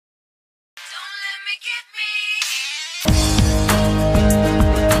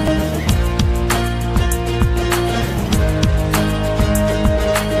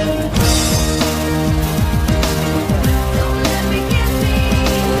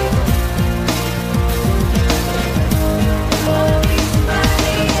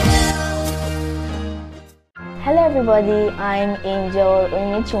Hello everybody, I'm Angel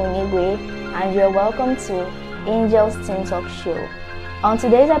Unigwe and you're welcome to Angel's Teen Talk Show. On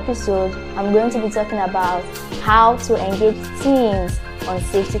today's episode, I'm going to be talking about how to engage teens on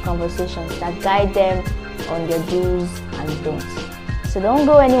safety conversations that guide them on their do's and don'ts. So don't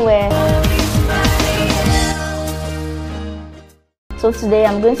go anywhere. So today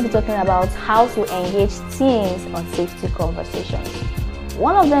I'm going to be talking about how to engage teens on safety conversations.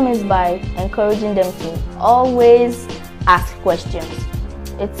 One of them is by encouraging them to always ask questions.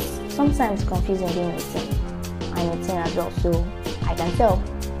 It's sometimes confusing being a teen. I'm a teen as well, so I can tell.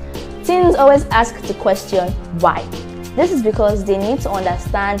 Teens always ask the question, why? This is because they need to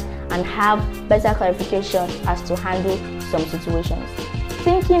understand and have better clarification as to handle some situations.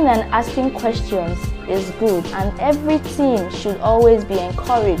 Thinking and asking questions is good, and every teen should always be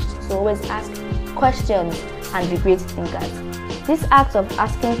encouraged to always ask questions and be great thinkers. This act of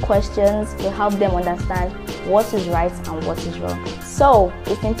asking questions will help them understand what is right and what is wrong. So,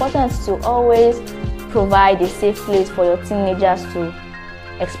 it's important to always provide a safe place for your teenagers to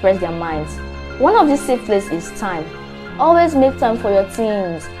express their minds. One of these safe places is time. Always make time for your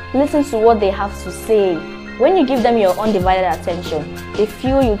teens. Listen to what they have to say. When you give them your undivided attention, they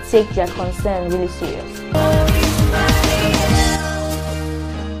feel you take their concern really serious.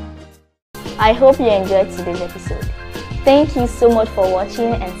 I hope you enjoyed today's episode. Thank you so much for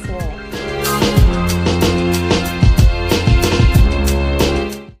watching and see you.